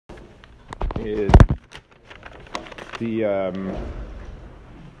is the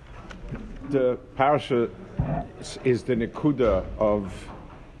parasha is the nekuda of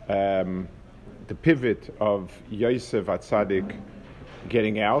the pivot of Yosef Atzadik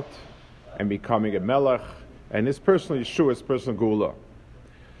getting out and becoming a melech, and his personal Yeshua, his personal Gula.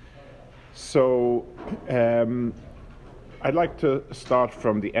 So I'd like to start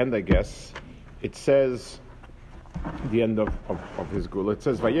from the end, I guess. It says, the end of his Gula, it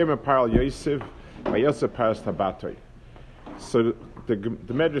says, Vayem Paral Yosef, Vayosef Paras Tabatoi. So the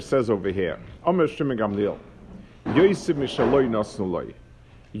Medrash says over here, Omer Shimon Gamliel, Yosef Mishaloi Nosnuloi.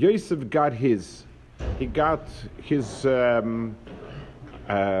 Yosef got his. He got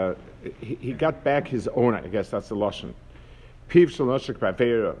back his own, I guess that's the Lashon. Piv shel noshek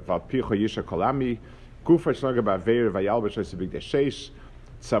ba'veira, val picho yisha kolami, gufa shnoga ba'veira, vayal b'shoyse big deshesh,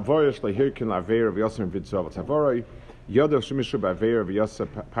 tzavorish lehirkin la'veira, v'yosem v'tzov tzavori, yodo shemishu ba'veira, v'yosem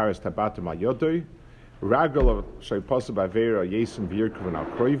paris tabatum al yodoi, ragol shoyposu ba'veira, yesem v'yirkuvin al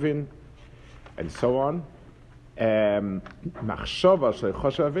kroivin, and so on. Machshava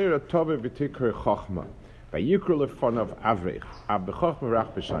shoychosha ba'veira, tove v'tikr chochma, v'yikru lefonav avrech, ab b'chochma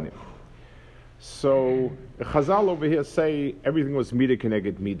rach b'shanim. So the Chazal over here say everything was mida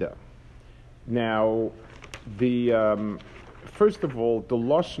keneged mida. Now, the first of all, the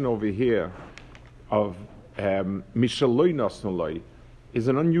lashon over here of mishaloi nosnoloi is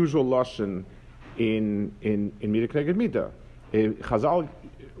an unusual lashon in mida keneged mida. Chazal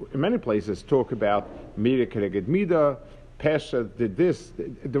in many places talk about mida keneged mida. Pesha did this.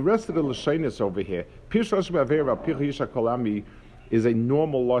 The rest of the lashonis over here, Pirshosh ba'avera Picha Yisha Kolami, is a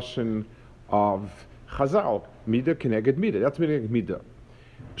normal lashon of Chazal, Mida Keneged Mida. That's Mida Keneged Mida.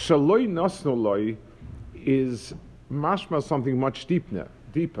 Shaloi Nosnoloi is mashma something much deeper.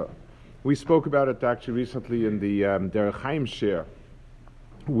 We spoke about it actually recently in the Derech Chaim share,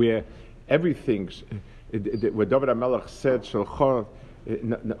 where everything, where David HaMelech said,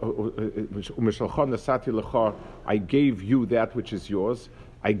 I gave you that which is yours.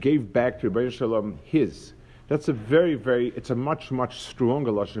 I gave back to Rebbeinu Shalom his. That's a it's a much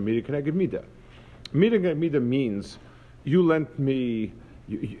stronger lashon mida keneged mida. Mida keneged mida means you lent me,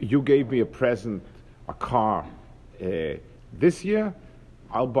 you gave me a present, a car this year.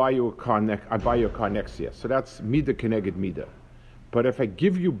 I'll buy you a car next year. So that's mida keneged mida. But if I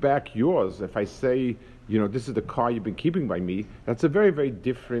give you back yours, if I say, this is the car you've been keeping by me, that's a very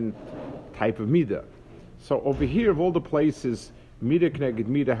different type of mida. So over here, of all the places, mida keneged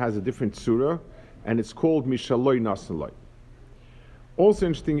mida has a different surah, and it's called Mishaloi Nasaloi. Also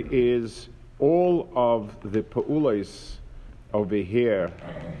interesting is all of the Pa'ulais over here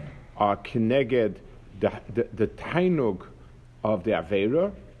are Keneged, the Tainug of the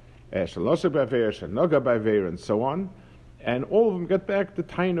Aveira, Shalosha Ba'Aveira, Shanoga Ba'Aveira, and so on, and all of them get back the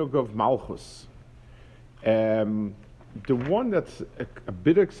Tainug of Malchus. The one that's a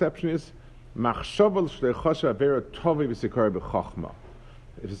bit exception is Machshaval Shlechosha Aveira Tovi V'Sikari B'Chochma.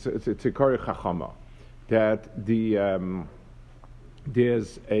 It's a Tzikari Chachama, that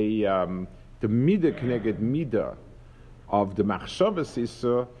there's the Mida Keneged Mida of the Machshavas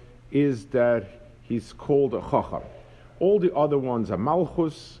Issa is that he's called a Chacham. All the other ones are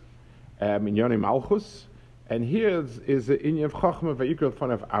Malchus, Minyane Malchus, and here is the Inyan of Chachma Vayikra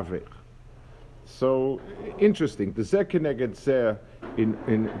Fon of Avrech. So interesting. The Zeh Keneged Zeh in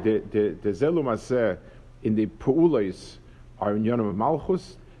the Zelum Azeh in the Pu'ulais are in Yonam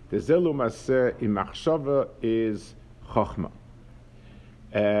Malchus. The Zelum Aseh in Machshava is Chachma.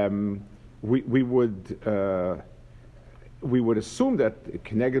 We would assume that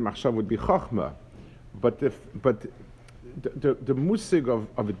Keneged Machshava would be Chachma, but the musig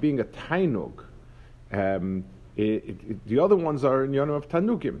of it being a Tainug, the other ones are in Yonam of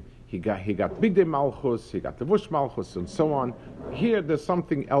Tanugim. He got Big Day Malchus, he got the Vush Malchus, and so on. Here, there's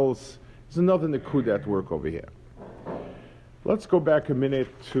something else. There's another Nekuda at work over here. Let's go back a minute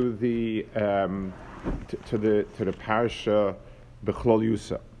to the parasha B'chlol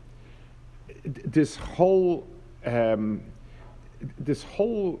Yusa. This whole inyan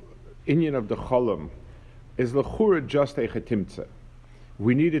of the Cholam is l'chura just a chetimtza.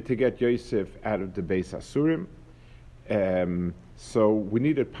 We needed to get Yosef out of the Beis Asurim, so we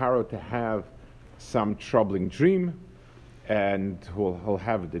needed Paro to have some troubling dream, and he'll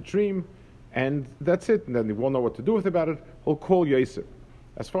have the dream. And that's it. And then he won't know what to do about it. He'll call Yosef.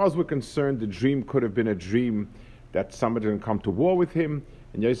 As far as we're concerned, the dream could have been a dream that somebody's going to come to war with him,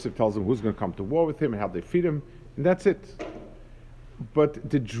 and Yosef tells him who's going to come to war with him and how they feed him, and that's it. But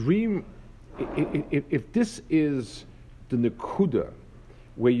the dream, if this is the Nekuda,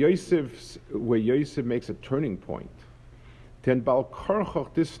 where Yosef makes a turning point, then Bal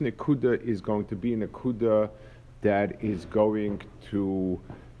Korchoch, this Nekuda is going to be a Nekuda that is going to,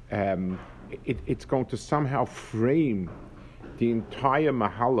 it's going to somehow frame the entire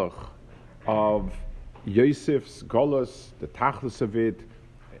Mahalach of Yosef's Golos, the Tachlis of it.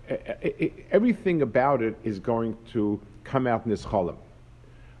 Everything about it is going to come out in this Cholam.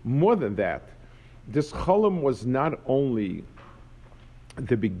 More than that, this Cholam was not only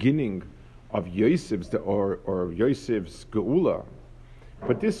the beginning of Yosef's or Yosef's Geula,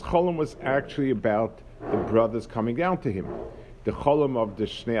 but this Cholam was actually about the brothers coming down to him. The Cholam of the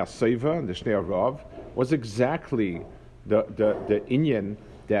Shnei Aseva and the Shnei Rav was exactly the inyan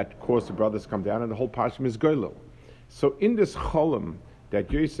that caused the brothers to come down, and the whole Pashim is Goilo. So in this Cholam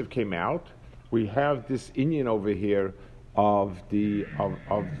that Yosef came out, we have this inyan over here of the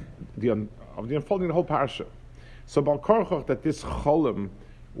unfolding of the whole parsha. So Bal Korchoch, that this Cholam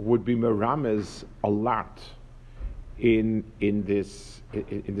would be merames a lot in this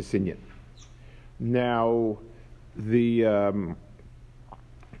inyan. Now, the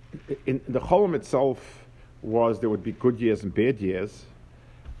Cholam itself was there would be good years and bad years,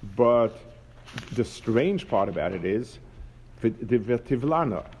 but the strange part about it is the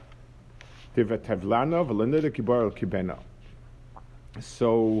V'tivlana v'lena de kibar el kibena.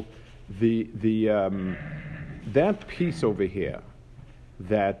 So the that piece over here,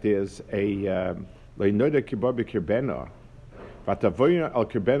 that there's a le'noda kibar b'kirbena, v'tavoyna al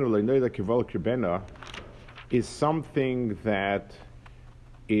kirbena le'noda kibar kirbena, is something that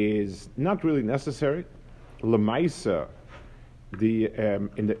is not really necessary. Lemaisa,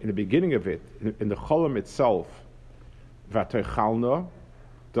 in the beginning of it, in the Cholam itself, v'techalna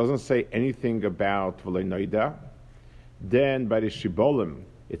doesn't say anything about v'le'noida. Then by the Shibolim,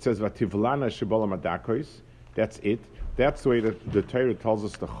 it says v'tivlana Shibolim adakos. That's it. That's the way that the Torah tells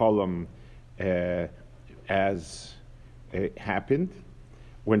us the Cholam as happened.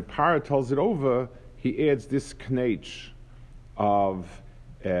 When Parah tells it over, he adds this knech of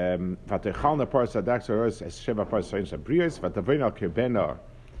v'techalna paras adakos as sheva paras sabrios v'tavina kirbena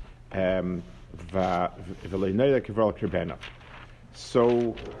v'le'noida kivar kirbena.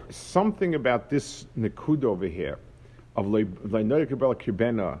 So something about this Nekud over here of Le'noda Kirbel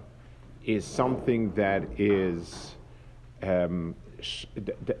Kirbena is something that is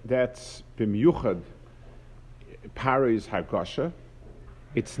that's b'miyuchad Parah's Hargasha.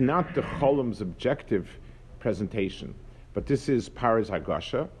 It's not the Cholam's objective presentation, but this is Parah's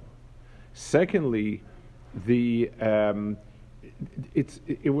Hargasha. Secondly, the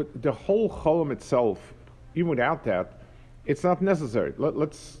whole Cholam itself, even without that, it's not necessary.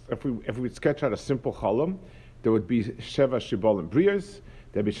 Let's if we sketch out a simple Cholam, there would be Sheva Shibolim Brios,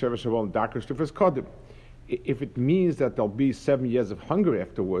 there'd be Sheva Shibolim Dakar Shtufas Kodim. If it means that there'll be 7 years of hunger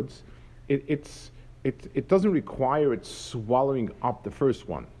afterwards, it doesn't require it swallowing up the first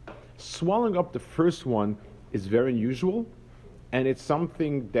one. Swallowing up the first one is very unusual, and it's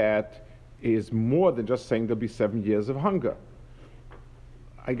something that is more than just saying there'll be 7 years of hunger.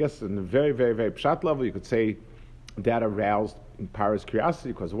 I guess in a very, very, very pshat level, you could say that aroused Parah's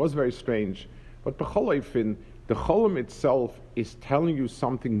curiosity because it was very strange. But b'chol the Cholam itself is telling you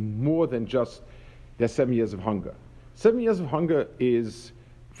something more than just there's 7 years of hunger. 7 years of hunger is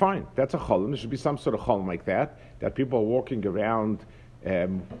fine. That's a Cholam. There should be some sort of Cholam like that people are walking around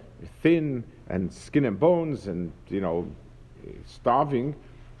thin and skin and bones and, starving,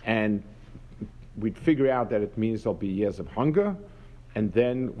 and we'd figure out that it means there'll be years of hunger, and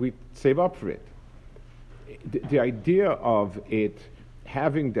then we'd save up for it. The idea of it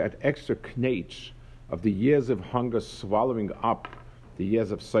having that extra knech of the years of hunger swallowing up the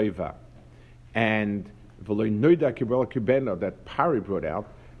years of Seva, and v'lo'noida kibel kibena that Parah brought out,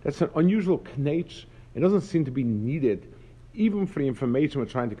 that's an unusual knech. It doesn't seem to be needed even for the information we're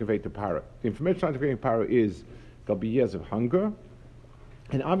trying to convey to Parah. The information we're trying to convey to Parah is there'll be years of hunger,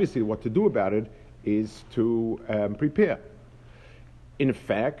 and obviously what to do about it is to prepare. In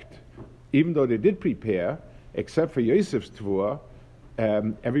fact, even though they did prepare, except for Yosef's Tvuah,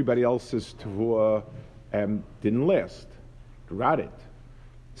 everybody else's Tvuah didn't last, rotted.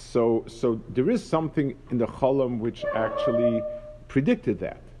 So there is something in the Cholam which actually predicted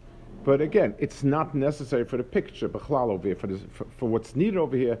that. But again, it's not necessary for the picture, B'chlal over here, for what's needed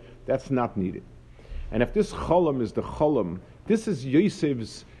over here, that's not needed. And if this Cholam is the Cholam, this is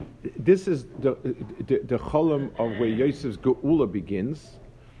Yosef's, this is the Cholam of where Yosef's Geula begins,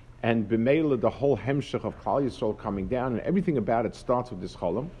 and b'meila the whole hemshech of Klal Yisrael coming down, and everything about it starts with this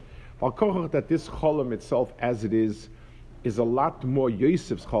Cholam. I'll call that this Cholam itself, as it is a lot more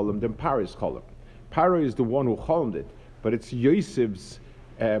Yosef's Cholam than Parah's Cholam. Parah is the one who Cholamed it, but it's Yosef's.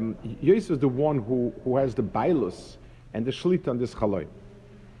 Yosef is the one who has the bailus and the shlit on this chaloim.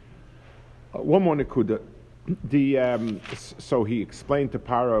 One more nekuda. So he explained to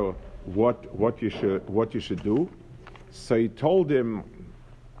Paro what you should do. So he told him.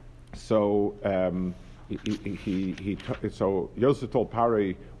 So so Yosef told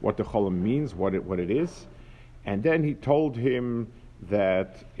Paro what the cholam means, what it is, and then he told him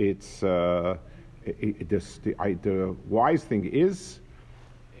that it's the wise thing is.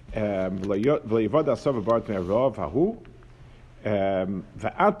 And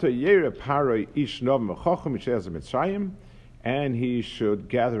he should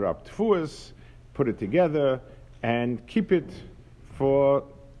gather up tfuas, put it together, and keep it for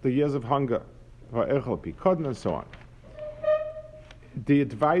the years of hunger, and so on. The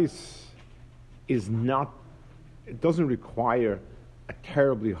advice is not, it doesn't require a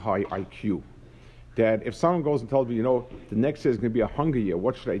terribly high IQ. That if someone goes and tells me, the next year is going to be a hunger year,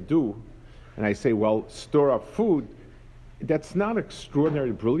 what should I do? And I say, well, store up food. That's not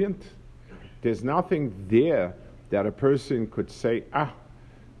extraordinarily brilliant. There's nothing there that a person could say,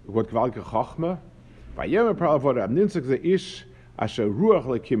 what gewaltige chachma.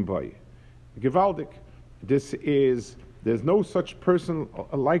 Gewaldig. There's no such person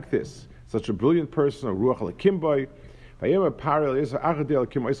like this, such a brilliant person, a ruach lekimboy. So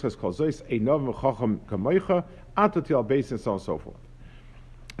so forth.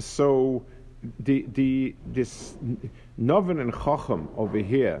 So this Noven and Chacham over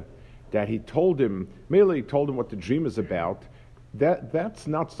here that he told him what the dream is about. That's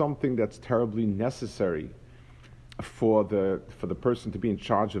not something that's terribly necessary for the person to be in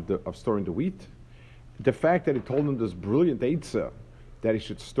charge of storing the wheat. The fact that he told him this brilliant eitzah that he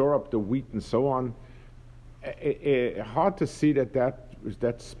should store up the wheat and so on. Hard to see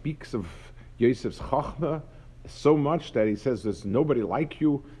that speaks of Yosef's chachma so much that he says there's nobody like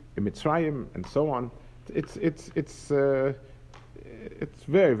you in Mitzrayim and so on. It's very,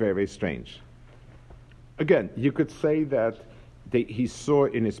 very, very strange. Again, you could say that he saw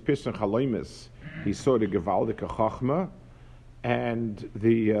in his Pishon Chaloimis, he saw the gewaldike chachma, and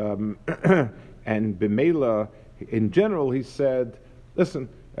the and b'meila in general he said, listen.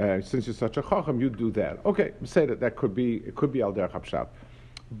 Since you're such a chacham, you do that. Okay, say that could be al derech hapshat.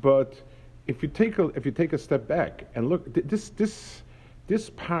 But if you take a step back and look, this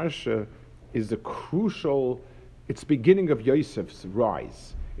parsha is the crucial. It's the beginning of Yosef's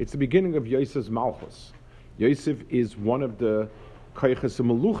rise. It's the beginning of Yosef's malchus. Yosef is one of the koyches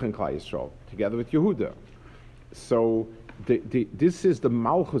meluch in Klal Yisrael, together with Yehuda. So this is the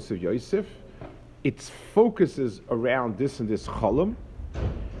malchus of Yosef. It focuses around this and this cholam.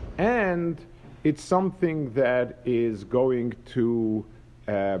 And it's something that is going to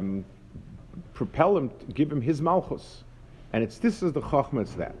propel him, give him his malchus. And this is the chachma,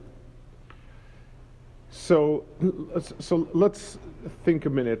 it's that. So let's think a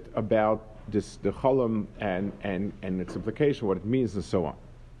minute about the cholam and its implication, what it means, and so on.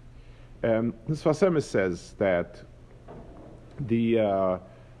 The Sfas Emes says that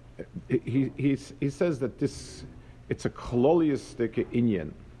he says that it's a kololiistic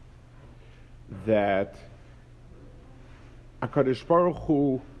inyan, that HaKadosh Baruch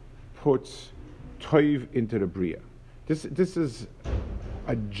Hu puts toiv into the bria. This is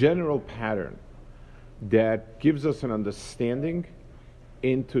a general pattern that gives us an understanding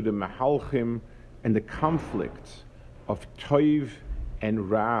into the mahalchim and the conflict of toiv and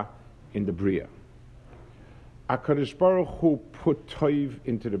ra in the bria. HaKadosh Baruch Hu put toiv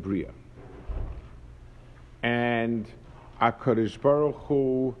into the bria, and HaKadosh Baruch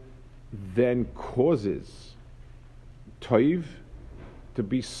Hu then causes toiv to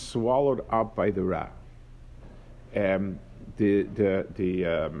be swallowed up by the ra. The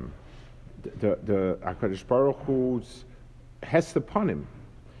HaKadosh Baruch Hu's hest upon him,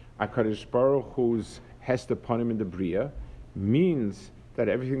 HaKadosh Baruch Hu's hest upon him in the bria means that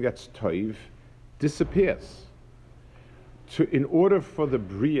everything that's toiv disappears. In order for the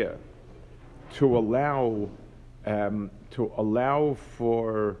bria to allow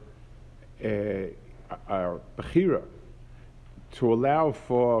for bechira, to allow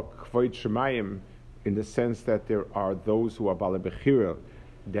for kvod shemayim, in the sense that there are those who are bala bechira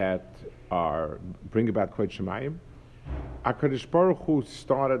that bring about kvod shemayim. HaKadosh Baruch Hu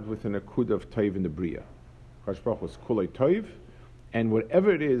started with an akud of toiv in the bria. HaKadosh Baruch Hu is kulei toiv, and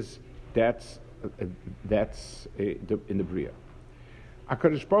whatever it is, that's in the bria.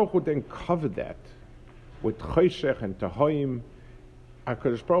 HaKadosh Baruch Hu then covered that with choshech and tahoim.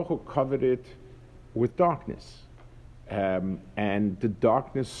 HaKadosh Baruch Hu covered it with darkness, and the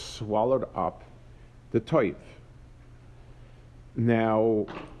darkness swallowed up the toiv. Now,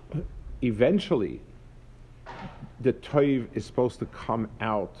 eventually, the toiv is supposed to come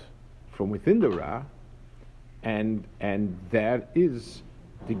out from within the ra, and that is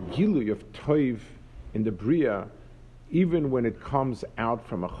the gilui of toiv in the bria, even when it comes out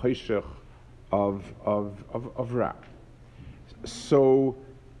from a choshech of ra. So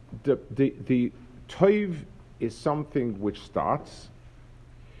the toiv is something which starts.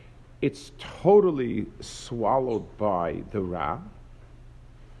 It's totally swallowed by the ra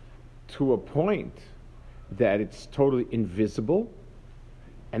to a point that it's totally invisible,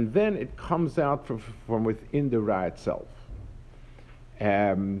 and then it comes out from within the ra itself.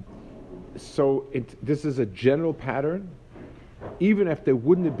 So this is a general pattern. Even if there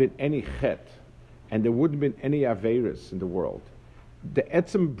wouldn't have been any chet, and there wouldn't have been any averis in the world, the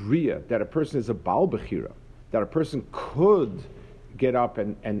etzem bria, that a person is a bal bechira, that a person could get up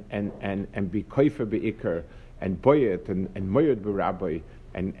and be koifer beikar and boyet and moyed berabbi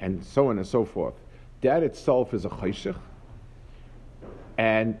and so on and so forth, that itself is a choshech,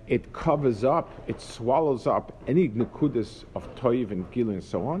 and it covers up, it swallows up any nekudas of toiv and gil and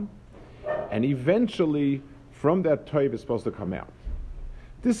so on, and eventually from that toiv is supposed to come out.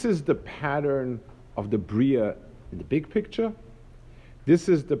 This is the pattern of the bria in the big picture. This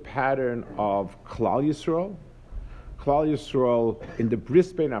is the pattern of Klal Yisrael. Klal Yisrael in the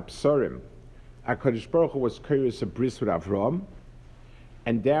bris bein absarim, HaKadosh Baruch Hu was curious a bris with Avram,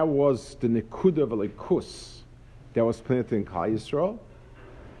 and there was the nekuda of Elikus that was planted in Klal Yisrael,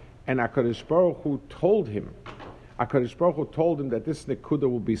 and HaKadosh Baruch Hu told him that this nekuda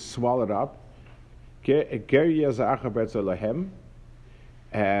will be swallowed up, and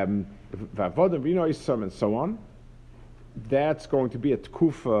so on. That's going to be a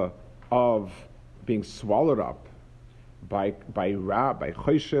tkufa of being swallowed up by ra, by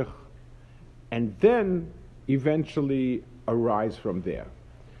choshech, and then eventually arise from there.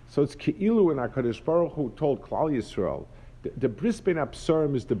 So it's Ke'ilu when HaKadosh Baruch Hu told Klal Yisrael, the bris bein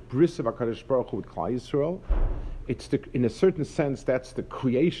absarim is the bris of HaKadosh Baruch Hu with Klal Yisrael. It's in a certain sense, that's the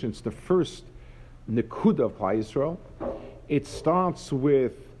creation, it's the first nekuda of Klal Yisrael. It starts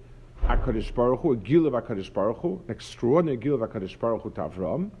with HaKadosh Baruch Hu, a gil of HaKadosh Baruch Hu, an extraordinary gil of HaKadosh Baruch Hu to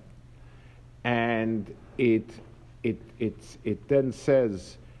Avram, and it then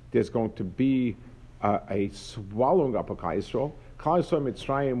says there's going to be a swallowing up of Klal Yisrael. Klal Yisrael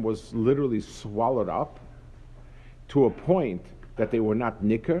Mitzrayim was literally swallowed up to a point that they were not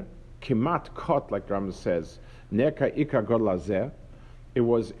nicker, kimat kot, like Rambam says, neka ikar god lazeh. It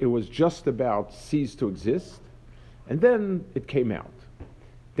was just about ceased to exist, and then it came out.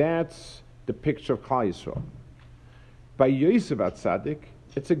 That's the picture of Klal Yisrael. By Yosef HaTzadik,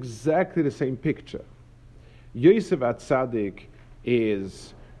 it's exactly the same picture. Yosef HaTzadik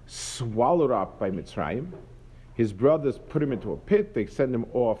is swallowed up by Mitzrayim. His brothers put him into a pit. They send him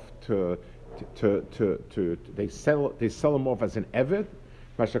off they sell him off as an eved.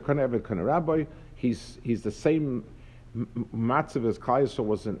 Mashakana eved kana rabbi. He's the same matzav as Klal Yisrael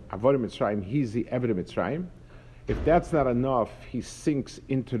was an avodah Mitzrayim. He's the eved of Mitzrayim. If that's not enough, he sinks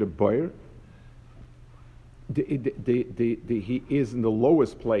into the boir. He is in the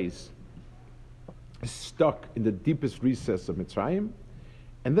lowest place, stuck in the deepest recess of Mitzrayim,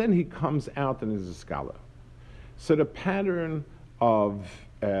 and then he comes out and is a scholar. So the pattern of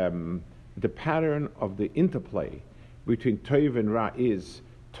the interplay between Toiv and Ra is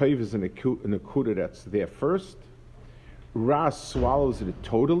Toiv is an akuda that's there first, Ra swallows it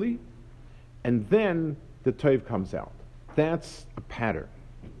totally, and then the Toiv comes out. That's a pattern.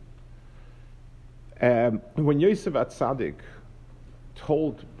 When Yosef HaTzadik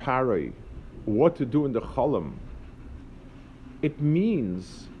told Paroi what to do in the Cholam, it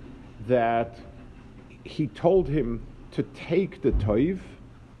means that he told him to take the Toiv,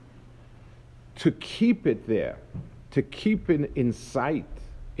 to keep it there, to keep it in sight,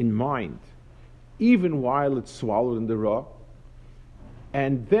 in mind, even while it's swallowed in the Ra,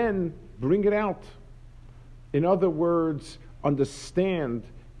 and then bring it out. In other words, understand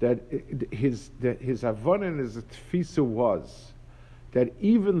that his avon and his tfisa was that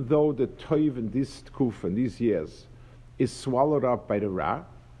even though the toiv in this tkufa, in these years, is swallowed up by the ra,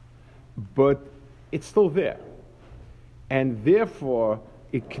 but it's still there. And therefore,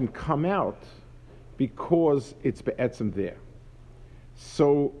 it can come out because it's be'etzem there.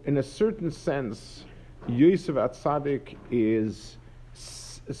 So, in a certain sense, Yosef HaTzadik is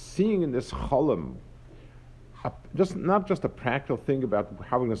seeing in this cholam, not just a practical thing about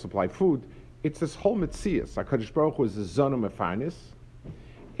how we're going to supply food, it's this whole metzias. HaKadosh Baruch Hu is the zon mefarnis.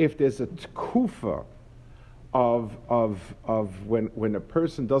 If there's a tkufa of when a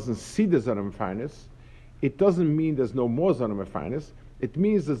person doesn't see the zon mefarnis, it doesn't mean there's no more zon mefarnis. It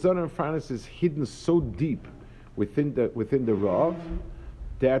means the zon mefarnis is hidden so deep within the Rav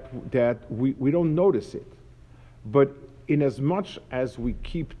that we don't notice it. But in as much as we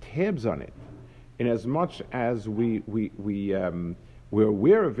keep tabs on it, in as much as we're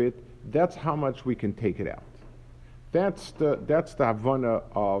aware of it, that's how much we can take it out. That's the Havana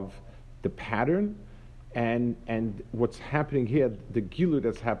of the pattern and what's happening here, the gilu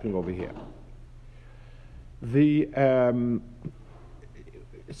that's happening over here.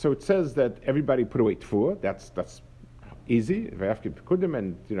 So it says that everybody put away tefurah. That's easy. And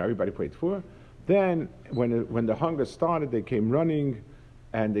everybody put away tefurah. Then when the hunger started, they came running,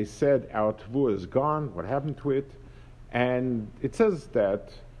 and they said, "Our tefurah is gone. What happened to it?" And it says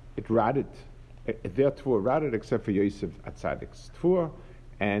that it rotted. Their tefurah rotted, except for Yosef Atzadik's tefurah,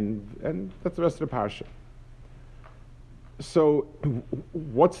 and that's the rest of the parsha. So,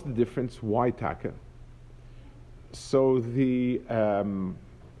 what's the difference? Why taka? So the Lashon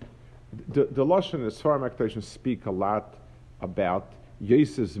and the Sfarim HaKadoshim speak a lot about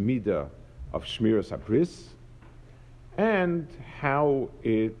Yosef's midah of Shmiras HaBris, and how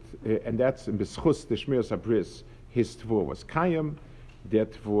and that's in B'schus the Shmiras HaBris, his tefurah was Kayim, their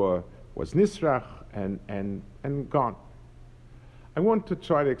tefurah was Nisrach, and gone. I want to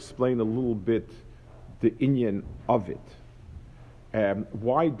try to explain a little bit the inyan of it.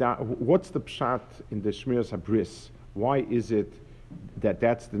 What's the pshat in the Shmiras HaBris? Why is it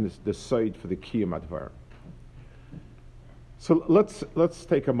that's the side for the Kiyum Advar? So let's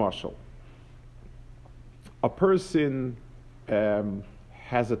take a mashal. A person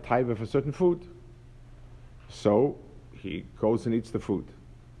has a taiva for certain food, so he goes and eats the food.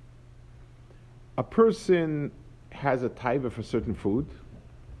 A person has a taiva for certain food,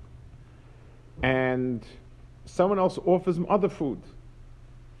 and someone else offers him other food.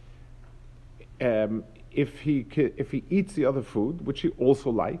 If he eats the other food, which he also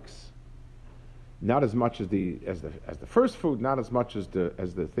likes, not as much as the first food, not as much as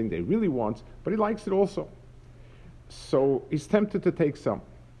the thing they really want, but he likes it also. So he's tempted to take some.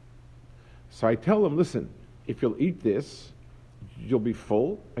 So I tell him, listen, if you'll eat this, you'll be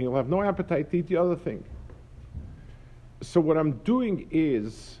full and you'll have no appetite to eat the other thing. So what I'm doing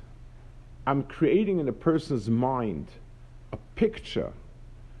is I'm creating in a person's mind a picture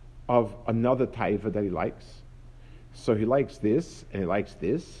of another taiva that he likes. So he likes this and he likes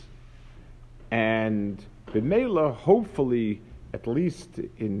this. And b'meila, hopefully, at least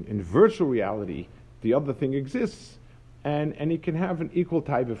in virtual reality, the other thing exists, and he can have an equal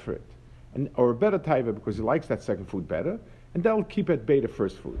taiva for it, or a better taiva because he likes that second food better, and that'll keep at bay the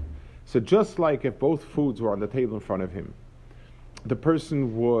first food. So just like if both foods were on the table in front of him, the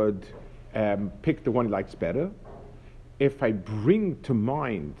person would pick the one he likes better. If I bring to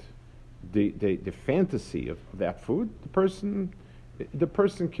mind the fantasy of that food, the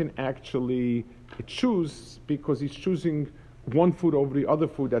person can actually choose, because he's choosing one food over the other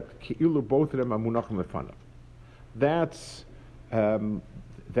food that both of them are munachim lefanav. That's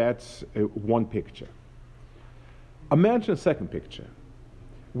one picture. Imagine a second picture,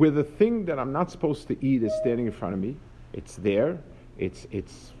 where the thing that I'm not supposed to eat is standing in front of me. It's there. It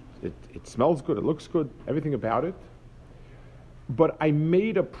smells good. It looks good. Everything about it. But I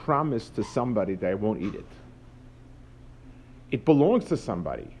made a promise to somebody that I won't eat it. It belongs to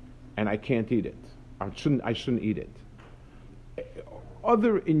somebody, and I can't eat it. I shouldn't eat it.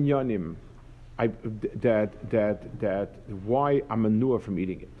 Other inyanim, that why I'm manure from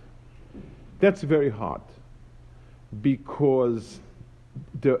eating it. That's very hard, because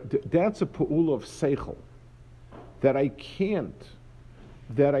that's a pa'ula of seichel, that I can't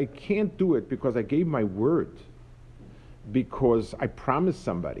do it because I gave my word, because I promised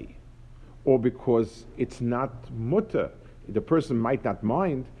somebody, or because it's not mutter. The person might not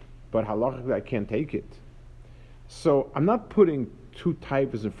mind, but halachically I can't take it. So I'm not putting two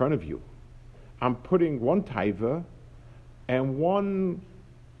taivas in front of you. I'm putting one taiva and one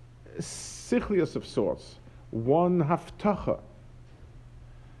sichlius of sorts, one haftacha.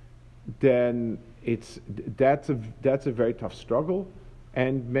 Then that's a very tough struggle,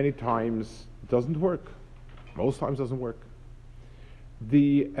 and many times doesn't work. Most times doesn't work.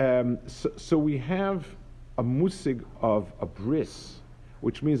 So we have a musig of a bris,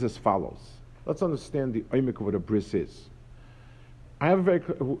 which means as follows. Let's understand the oimik of what a bris is. I have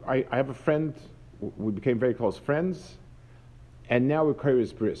a friend. We became very close friends, and now we're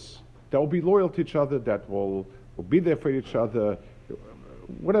curious bris. That will be loyal to each other. That will be there for each other.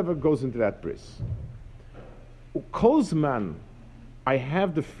 Whatever goes into that bris. Kozman, I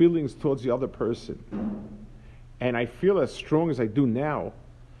have the feelings towards the other person, and I feel as strong as I do now.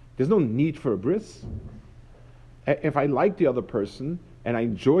 There's no need for a bris. If I like the other person and I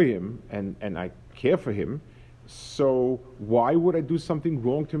enjoy him and I care for him, So why would I do something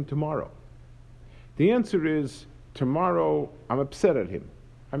wrong to him tomorrow? The answer is, tomorrow I'm upset at him.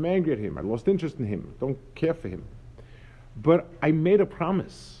 I'm angry at him. I lost interest in him. Don't care for him. But I made a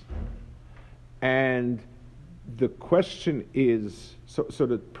promise. And the question is, so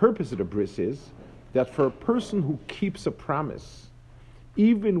the purpose of the bris is that for a person who keeps a promise,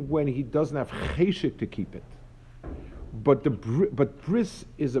 even when he doesn't have cheshik to keep it, but bris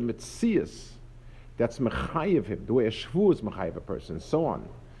is a metzias that's mechayev him, the way a shvu is mechayev a person, and so on.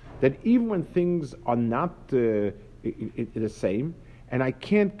 That even when things are not the same, and I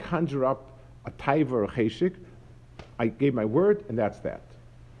can't conjure up a taiva or a cheshik, I gave my word, and that's that.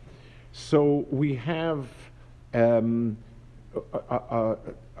 So we have the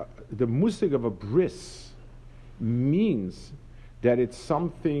musig of a bris means that it's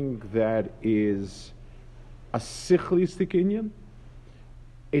something that is a sichlistic inyan.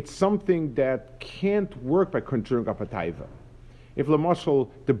 It's something that can't work by conjuring up a taiva. If Lamashal,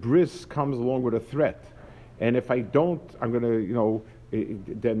 the bris comes along with a threat, and if I don't, I'm going to,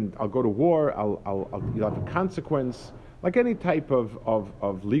 then I'll go to war, you'll have a consequence, like any type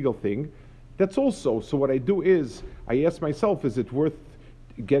of legal thing. That's also, so what I do is, I ask myself, is it worth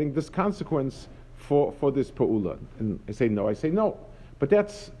getting this consequence for this pa'ula? And I say no. But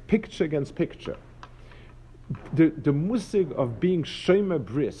that's picture against picture. The musig of being shema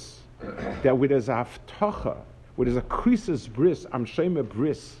bris, that with as a haftacha, with as a krisis bris, I'm shema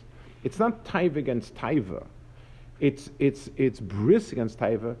bris. It's not taiva against taiva. It's bris against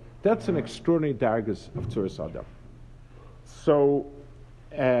taiva. That's an extraordinary dargas of Tzuras Adam. So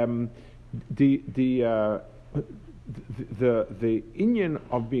the inyan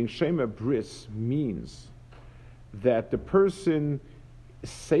of being shema bris means that the person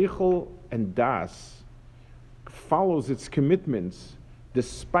seichel and das follows its commitments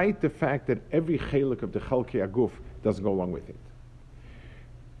despite the fact that every chelik of the chalkei aguf doesn't go along with it.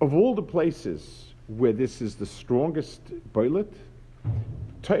 Of all the places where this is the strongest boilet,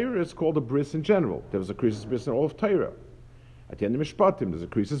 Torah is called a bris in general. There was a krisis bris in all of Torah. At the end of Mishpatim, there's a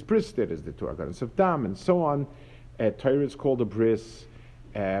krisis bris there. There's the two agons of dam and so on. Torah is called a bris.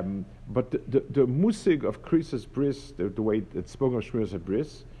 But the musig of krisis bris, the way it's spoken of shmiras of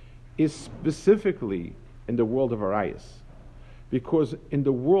bris, is specifically in the world of arayas. Because in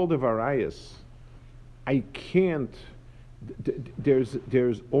the world of arayas, I can't,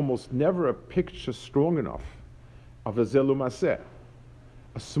 there's almost never a picture strong enough of a zelu maseh.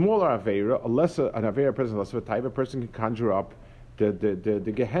 A smaller avera, an avera person, less of a type of person can conjure up the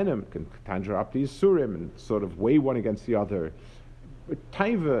Gehenim, can conjure up the Yisurim and sort of weigh one against the other. But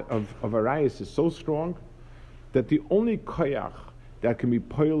taiva of arayas is so strong that the only koyach that can be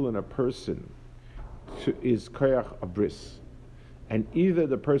poil in a person is koyach of bris. And either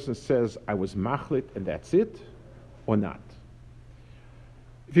the person says, I was machlit and that's it, or not.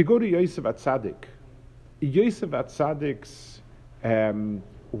 If you go to Yosef Atzadik, Atzadik's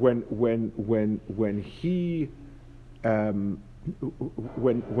when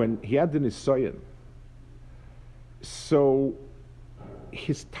he had the nisoyan, so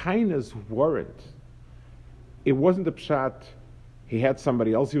his tainas weren't. It wasn't the pshat. He had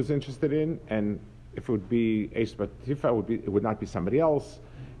somebody else he was interested in, and if it would be Eish Batifa, it would not be somebody else.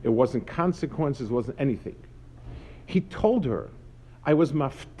 It wasn't consequences. It wasn't anything. He told her, "I was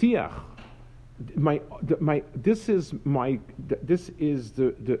maftiach. My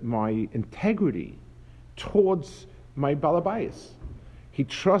integrity towards my balabayas." He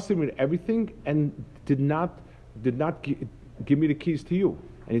trusted me with everything and did not give me the keys to you.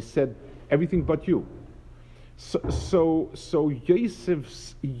 And he said everything but you. So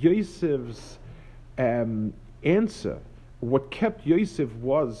Yosef's answer, what kept Yosef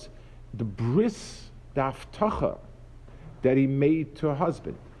was the bris, the haftacha that he made to her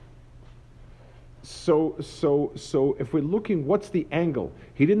husband. So if we're looking, what's the angle?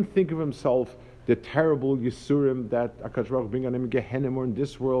 He didn't think of himself the terrible Yisurim that Akash Baruch bring on him in Gehenim or in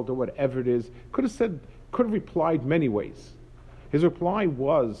this world or whatever it is. Could have replied many ways. His reply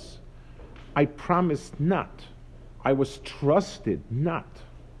was, I promised not. I was trusted not.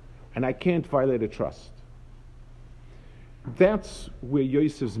 And I can't violate a trust. That's where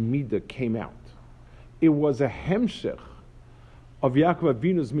Yosef's midah came out. It was a hemshech of Yaakov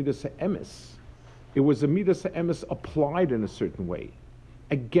Avinu's midah se'emes. It was a midah se'emes applied in a certain way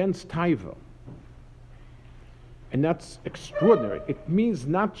against taiva. And that's extraordinary. It means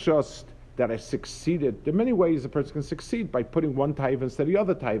not just that I succeeded. There are many ways a person can succeed by putting one taiva instead of the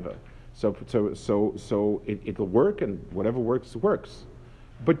other taiva. So it'll work, and whatever works, works.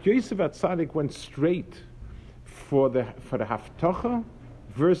 But Yosef Atzadik went straight for the haftacha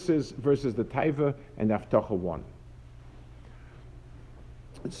versus the taiva and Haftacha 1.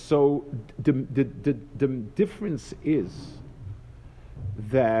 So the difference is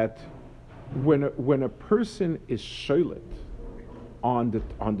that when a person is sholet on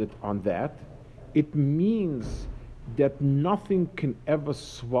that, it means that nothing can ever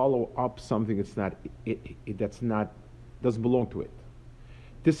swallow up something that's not doesn't belong to it.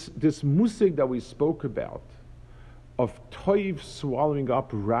 This musig that we spoke about of toiv swallowing up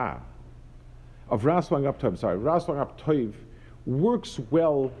ra, of ra swallowing up toiv, ra swallowing up toiv, works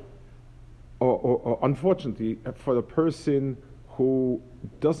well, or unfortunately, for the person who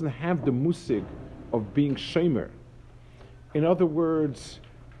doesn't have the musig of being shamer. In other words,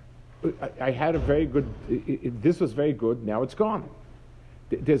 I had a very good, this was very good, now it's gone.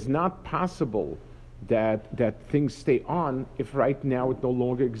 There's not possible that things stay on if right now it no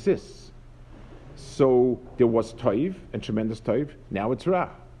longer exists. So there was toiv, and tremendous toiv, now it's ra.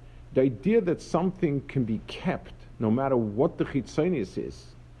 The idea that something can be kept no matter what the chitzonius is,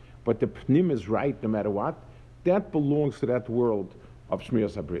 but the pnim is right no matter what, that belongs to that world of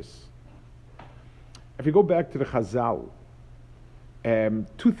Shmiras Habris. If you go back to the Chazal,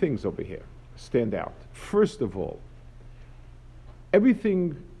 two things over here stand out. First of all,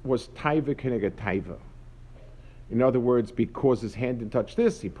 everything was taiva keneged taiva. In other words, because his hand didn't touch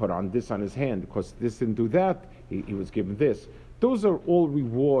this, he put on this on his hand. Because this didn't do that, he was given this. Those are all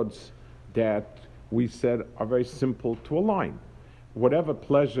rewards that we said are very simple to align. Whatever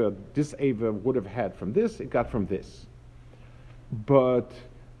pleasure this Ava would have had from this, it got from this. But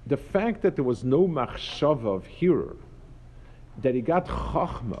the fact that there was no machshava of hearer, that he got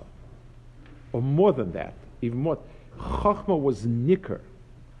chachma, or more than that, even more, chachma was nicker.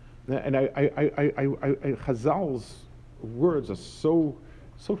 And Chazal's words are so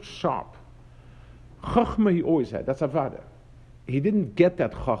sharp. Chachma he always had. That's avada. He didn't get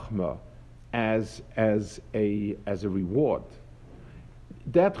that chachma as a reward.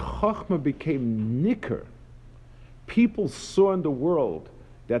 That chachma became nicker. People saw in the world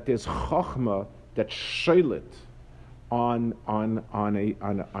that there's chachma that's shaylit on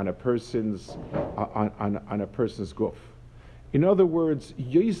a person's guf. In other words,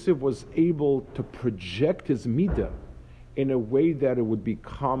 Yosef was able to project his midah in a way that it would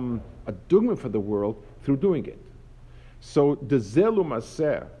become a dogma for the world through doing it. So the zelu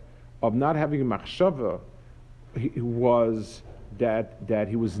maseh of not having a machshava was that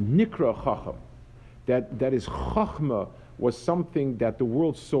he was nikra chacham, that his chachma was something that the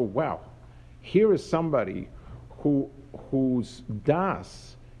world saw. Wow, here is somebody whose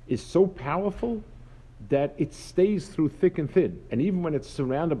das is so powerful that it stays through thick and thin. And even when it's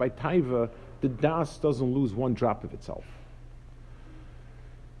surrounded by taiva, the das doesn't lose one drop of itself.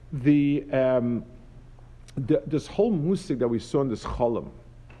 This whole musik that we saw in this cholam,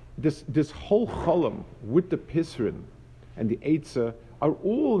 this whole cholam with the pisrin and the eitzah are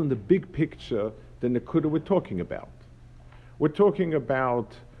all in the big picture the nekuda we're talking about. We're talking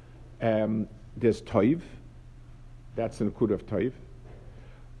about there's toiv, that's the nekuda of toiv.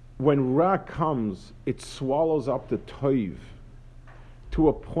 When Ra comes, it swallows up the toiv to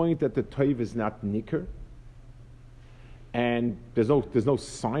a point that the toiv is not nicker, and there's no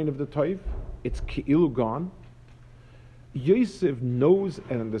sign of the toiv. It's ki'ilu gone. Yosef knows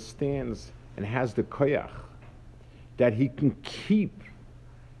and understands and has the koyach that he can keep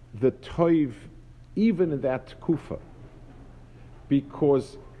the toiv even in that kufa,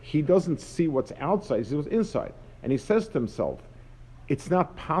 because he doesn't see what's outside, he sees what's inside. And he says to himself, it's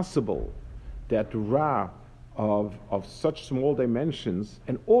not possible that Ra of such small dimensions,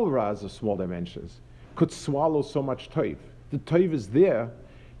 and all Ra's of small dimensions, could swallow so much toiv. The toiv is there,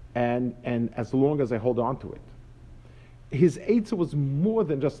 and as long as I hold on to it. His eitzah was more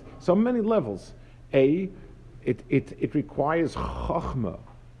than just, so many levels. It requires chachma,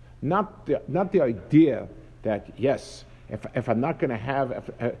 not the idea that, yes, if I'm not going to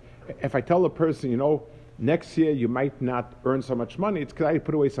have, if I tell a person, next year you might not earn so much money, it's because I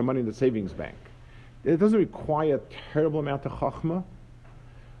put away some money in the savings bank. It doesn't require a terrible amount of chachma,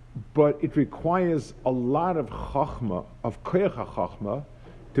 but it requires a lot of chachma, of koyach chachma,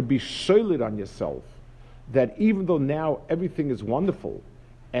 to be shoyled on yourself, that even though now everything is wonderful,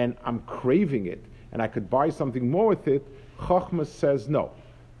 and I'm craving it, and I could buy something more with it, chachma says, no,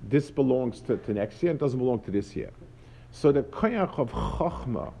 this belongs to next year, and doesn't belong to this year. So the koyach of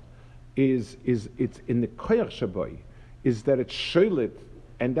chachma it's in the koyach shabai, is that it's sholit,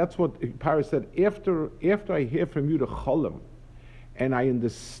 and that's what Paris said. After I hear from you the cholam, and I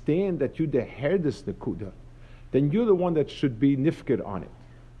understand that you the herdis nekuda, then you're the one that should be nifked on it.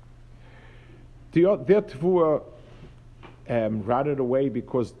 rotted away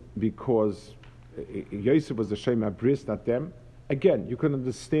because Yosef was the Shem Bris, not them. Again, you can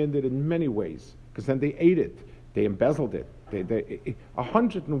understand it in many ways, because then they ate it, they embezzled it.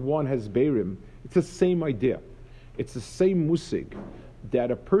 101 Hezberim, it's the same idea. It's the same musig,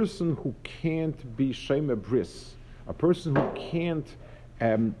 that a person who can't be Shem Bris, a person who can't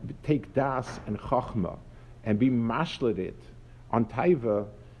take das and chachma and be mashled on taiva,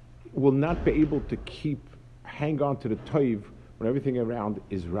 will not be able to hang on to the toiv when everything around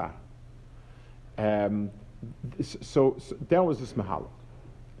is ra. So that was this mahalach.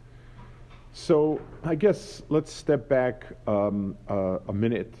 So I guess let's step back a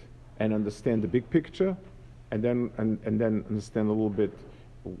minute and understand the big picture, and then understand a little bit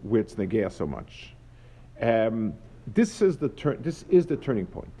where it's negea so much. This is the turning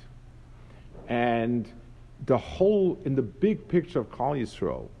point, and the whole in the big picture of Klal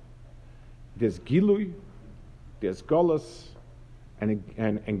Yisrael. There's Gilui, there's Golus, and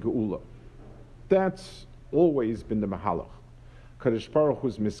Geula. That's always been the Mahalach. Kadosh Baruch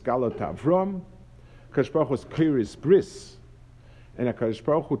Hu's Misgalat Avram, Kadosh Baruch Hu's Kriris Bris, and a Kadosh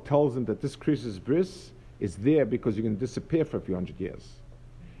Baruch Hu tells him that this Kriris Bris is there because you're going to disappear for a few hundred years,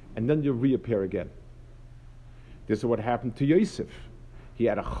 and then you'll reappear again. This is what happened to Yosef. He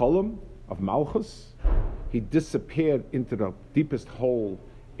had a cholam of Malchus. He disappeared into the deepest hole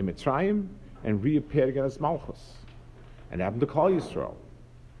in Mitzrayim and reappeared again as Malchus. And it happened to Klal Yisrael.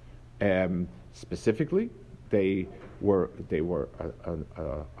 Specifically, they were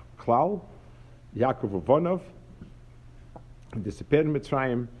a klal, Yaakov Avonov, disappeared in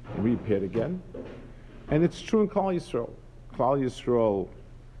Mitzrayim and reappeared again. And it's true in Klal Yisrael. Klal Yisrael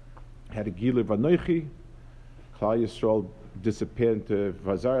had a Gilu Vanoichi. Klal Yisrael disappeared into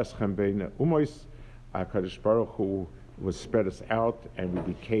Vazaras Chambein Umois. HaKadosh Baruch Hu was spread us out, and we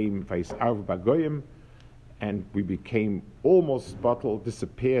became Vaisarv Bagoyim, and we became almost bottled,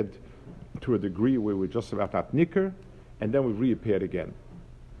 disappeared to a degree where we were just about at Nicker, and then we reappeared again.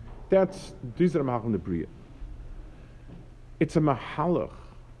 These are the Mahalach in the Bria. It's a Mahalach,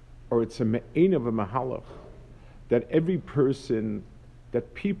 or it's a Me'ein of a Mahalach, that every person,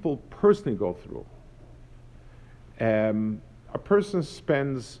 that people personally go through. A person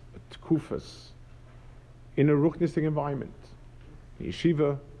spends tkufas in a ruchnistic environment, in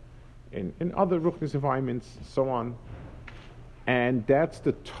yeshiva, in other ruchnis environments, so on. And that's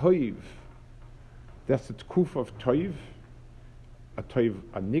the toiv, that's the tkuf of toiv, a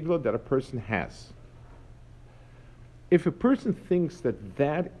nigla that a person has. If a person thinks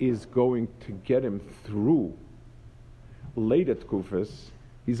that is going to get him through later tkufas,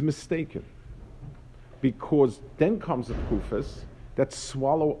 he's mistaken. Because then comes the tkufas that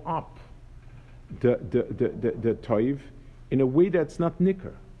swallow up the toiv in a way that's not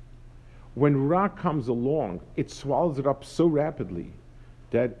nicker. When Ra comes along, it swallows it up so rapidly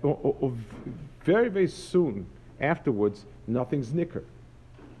that very, very soon afterwards, nothing's nicker.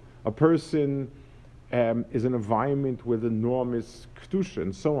 A person is an environment with enormous kedusha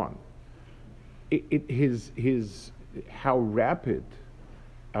and so on. How rapid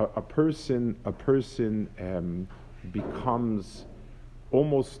a person becomes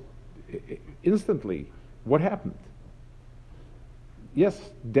almost instantly. What happened?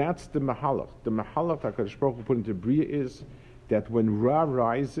 Yes, that's the Mahalach. The Mahalach that HaKadosh Baruch Hu put into Bria is that when Ra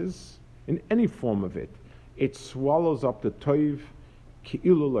rises, in any form of it, it swallows up the Toiv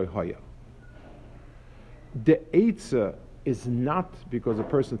Ki'ilu Lo Haya. The Eitzah is not because a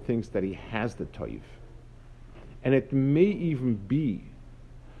person thinks that he has the Toiv. And it may even be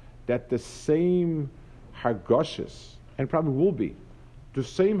that the same Hargoshes, and probably will be, the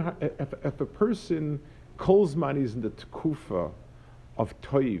same, if a person kolzman is in the tekufa of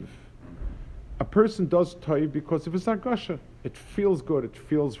toiv, a person does toiv because of his hargosha. It feels good, it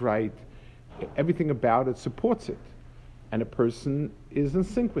feels right, everything about it supports it. And a person is in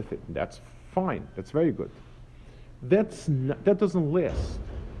sync with it. And that's fine, that's very good. That doesn't last,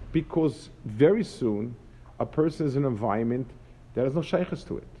 because very soon a person is in an environment that has no shaykhs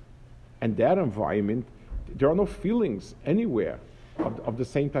to it. And that environment, there are no feelings anywhere of the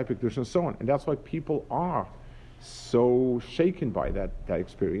same type of kedusha and so on. And that's why people are so shaken by that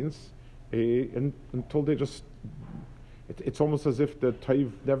experience until they just, it's almost as if the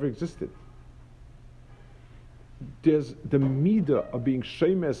taiv never existed. There's the midah of being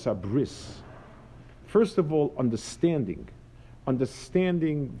shemes abris. First of all, understanding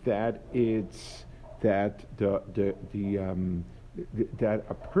that it's that that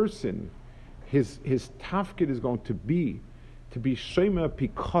a person, his tafkid is going to be shema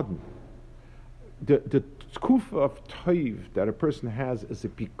pikadon. The tkufa of toiv that a person has is a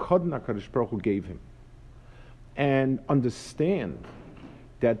pikadon HaKadosh Baruch Hu gave him. and understand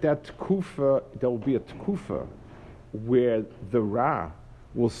that tkufa, there will be a tkufa where the Ra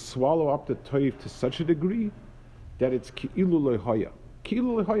will swallow up the toiv to such a degree that it's ki'ilu lehoya.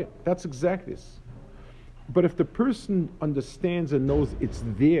 Ki'ilu lehoya, that's exactly this. But if the person understands and knows it's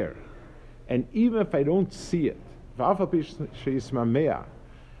there, and even if I don't see it,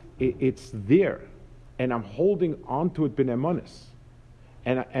 it's there, and I'm holding on to it b'ne'emonis,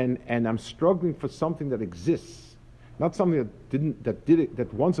 and I'm struggling for something that exists, not something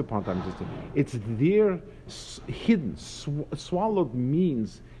that once upon a time existed. It's there, hidden. Swallowed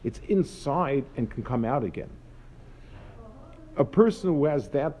means it's inside and can come out again. A person who has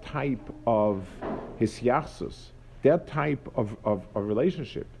that type of hisyachsus, that type of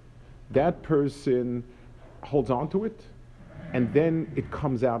relationship, that person holds on to it, and then it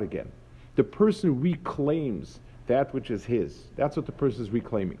comes out again. The person reclaims that which is his. That's what the person is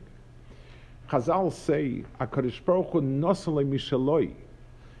reclaiming. Chazal say, HaKadosh Baruch Hu nosalei mishaloi.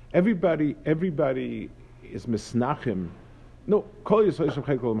 Everybody is misnachim. No, Kol Yisrael Shem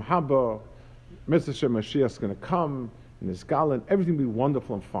Chekel Haba, Mr. Shem Mashiach is going to come, and his Galan, everything will be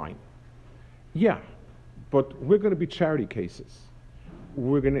wonderful and fine. Yeah, but we're going to be charity cases.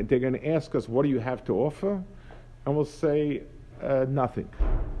 They're going to ask us, what do you have to offer? And we'll say, nothing.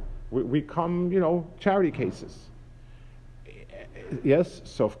 We come, charity cases. Yes,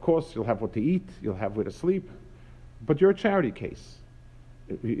 so of course you'll have what to eat, you'll have where to sleep, but you're a charity case.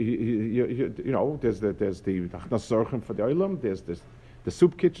 There's the Nachnasorchem for the Olam, there's the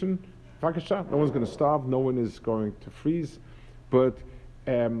soup kitchen. No one's going to starve, no one is going to freeze, but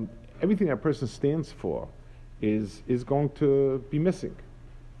everything that person stands for is going to be missing.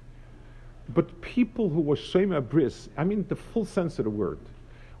 But people who were Shema Bris, I mean the full sense of the word,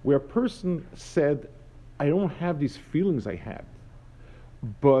 where a person said, I don't have these feelings I had,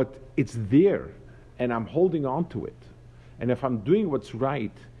 but it's there, and I'm holding on to it. And if I'm doing what's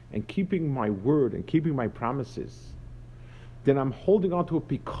right, and keeping my word, and keeping my promises, then I'm holding on to a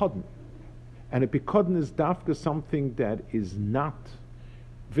pikadon. And a pikadon is dafka something that is not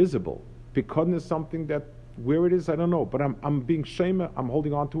visible. Pikadon is something that, where it is, I don't know, but I'm being shema, I'm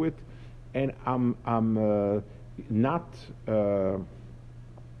holding on to it, and I'm not, I'm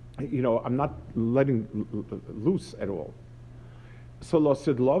not letting loose at all. So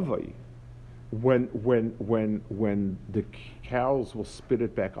Losid Lavai, when the cows will spit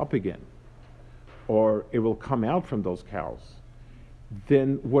it back up again, or it will come out from those cows,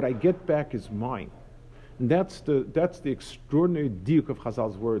 then what I get back is mine. And that's the extraordinary diuk of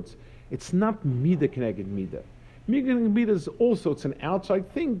Chazal's words. It's not mida keneged mida. Mida keneged mida is also, it's an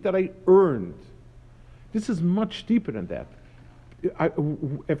outside thing that I earned. This is much deeper than that.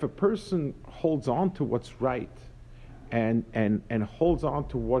 If a person holds on to what's right, and holds on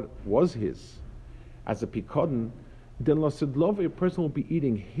to what was his as a pikadon, then Lasidlove, a person will be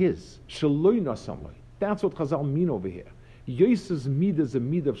eating his. Shaloi nasamloi. That's what Chazal mean over here. Yosef's midah is a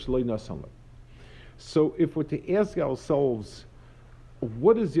midah of shaloi nasamloi. So if we're to ask ourselves,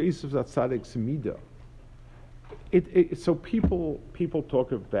 what is Yosef's Atzadik's midah? So people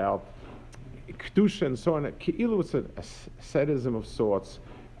talk about kedusha and so on. Ki'ilu is a asceticism of sorts.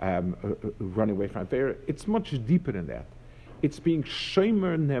 Running away from it. It's much deeper than that. It's being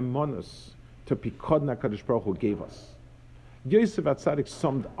shomer ne'emonos to pikadon HaKadosh Baruch Hu gave us. Yosef Atzadik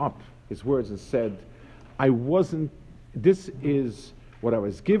summed up his words and said, this is what I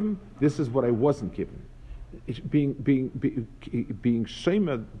was given, this is what I wasn't given. Being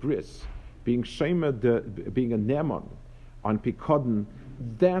shomer bris, being shomer, being a ne'emon on pikadon,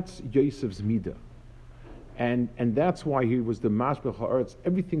 that's Yosef's midah. And that's why he was the Mashbech HaAretz.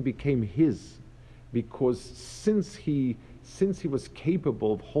 Everything became his, because since he was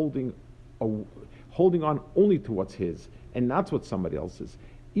capable of holding on only to what's his and not what somebody else's,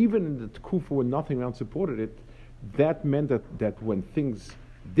 even in the Tkufa when nothing else supported it, that meant that when things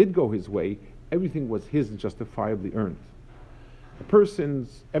did go his way, everything was his and justifiably earned.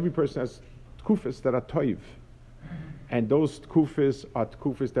 Every person has Tkufas that are toiv, and those Tkufas are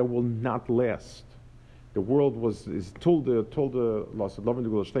Tkufas that will not last. The world is told the loss of love and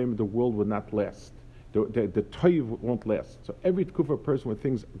the world will not last. The toiv won't last. So every tkufa person where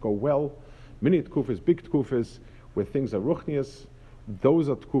things go well, many tkufas, big tkufas, where things are ruchnias, those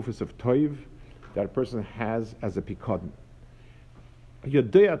are tkufas of toiv that a person has as a pikadon.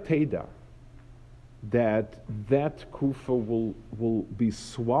 Yodea teda, that tkufa will be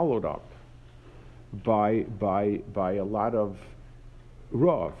swallowed up by a lot of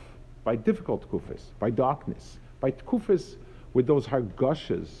rav, by difficult tkufas, by darkness, by tkufas with those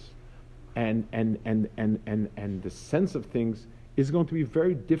hargashas, and the sense of things is going to be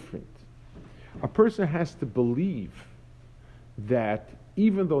very different. A person has to believe that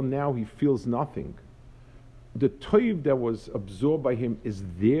even though now he feels nothing, the toiv that was absorbed by him is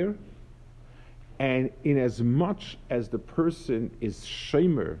there, and in as much as the person is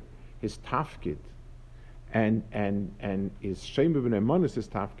shemer, his tafkid, and is shemer b'ne'emonos his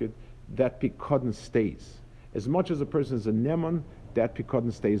tafkid, that pikodin stays. As much as a person is a neman, that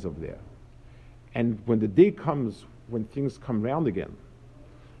pikodin stays over there. And when the day comes, when things come round again,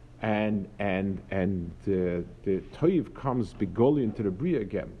 and the toiv comes begoli into the bria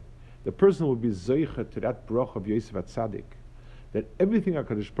again, the person will be zeicha to that brach of Yosef HaTzadik, that everything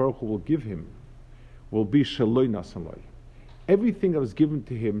HaKadosh Baruch Hu will give him will be shaloi nasaloi. Everything that was given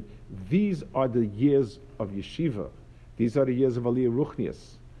to him, these are the years of yeshiva, these are the years of Aliyah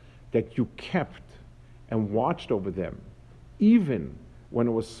Ruchnias, that you kept and watched over them, even when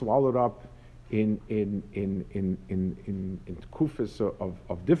it was swallowed up in kufis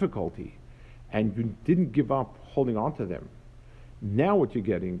of difficulty, and you didn't give up holding on to them. Now what you're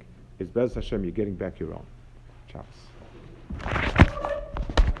getting is Bez Hashem, you're getting back your own. Shabbos.